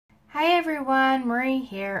Hi everyone, Marie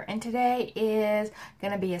here, and today is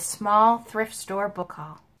going to be a small thrift store book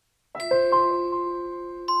haul.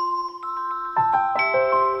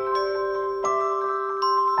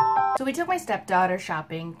 So we took my stepdaughter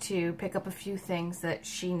shopping to pick up a few things that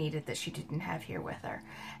she needed that she didn't have here with her.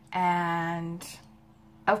 And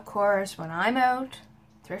of course, when I'm out,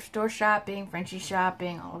 thrift store shopping, Frenchie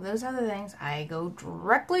shopping, all of those other things, I go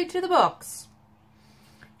directly to the books.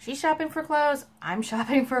 She's shopping for clothes, I'm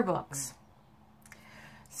shopping for books.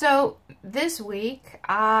 So this week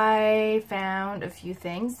I found a few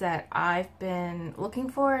things that I've been looking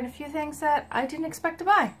for and a few things that I didn't expect to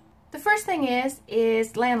buy. The first thing is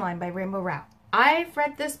Landline by Rainbow Rowell. I've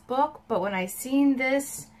read this book, but when I seen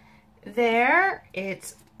this there,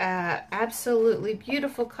 it's an absolutely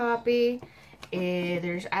beautiful copy.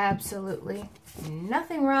 There's absolutely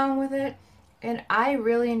nothing wrong with it. And I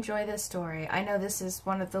really enjoy this story. I know this is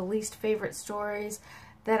one of the least favorite stories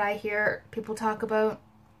that I hear people talk about,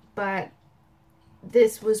 but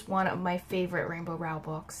this was one of my favorite Rainbow Rowell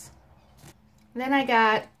books. Then I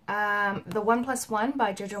got The 1+1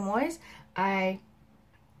 by Jojo Moyes. I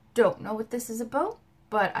don't know what this is about,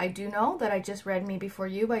 but I do know that I just read Me Before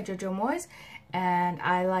You by Jojo Moyes, and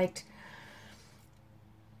I liked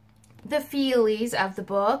the feelies of the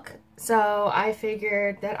book. So I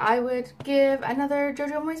figured that I would give another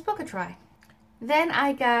Jojo Moyes book a try. Then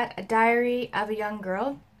I got A Diary of a Young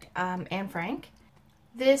Girl, Anne Frank.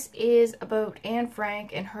 This is about Anne Frank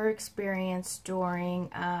and her experience during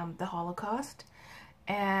the Holocaust.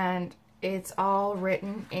 And it's all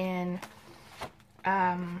written in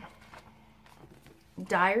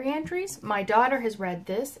diary entries. My daughter has read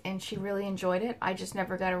this and she really enjoyed it. I just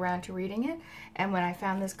never got around to reading it. And when I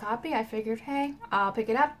found this copy, I figured, hey, I'll pick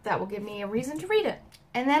it up. That will give me a reason to read it.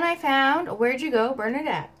 And then I found Where'd You Go,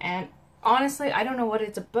 Bernadette? And honestly, I don't know what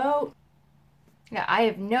it's about. Yeah, I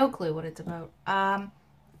have no clue what it's about.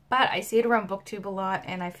 But I see it around BookTube a lot,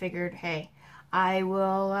 and I figured, hey, I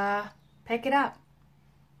will pick it up.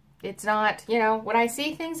 It's not, you know, when I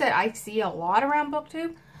see things that I see a lot around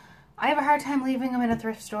BookTube, I have a hard time leaving them in a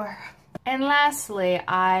thrift store. And lastly,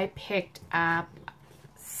 I picked up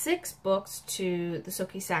 6 books to the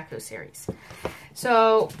Soki Sako series.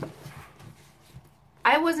 So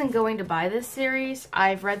I wasn't going to buy this series.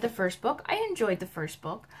 I've read the first book. I enjoyed the first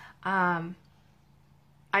book. I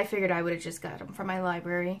figured I would have just got them from my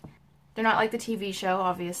library. They're not like the TV show,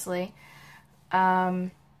 obviously. But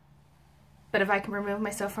if I can remove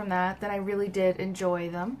myself from that, then I really did enjoy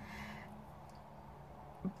them.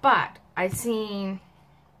 But I seen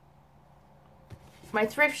my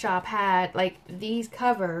thrift shop had like these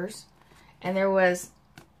covers, and there was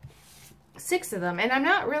 6 of them. And I'm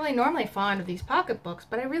not really normally fond of these pocketbooks,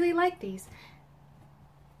 but I really like these.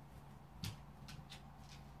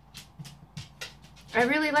 I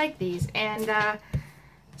really like these, and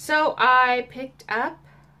so I picked up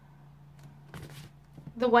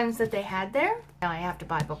the ones that they had there. Now I have to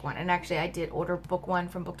buy book 1, and actually I did order book 1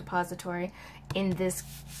 from Book Depository in this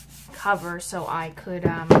cover so I could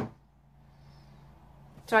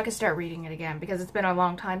start reading it again, because it's been a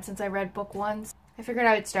long time since I read book 1. I figured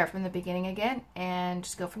I would start from the beginning again and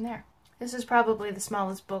just go from there. This is probably the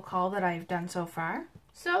smallest book haul that I've done so far.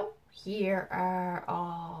 So here are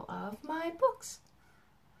all of my books.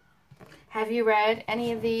 Have you read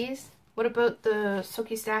any of these? What about the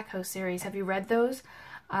Soki Sako series? Have you read those?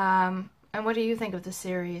 And what do you think of the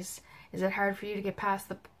series? Is it hard for you to get past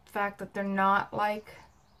the fact that they're not like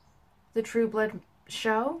the True Blood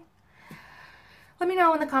show? Let me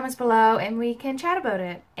know in the comments below and we can chat about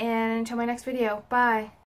it. And until my next video, bye.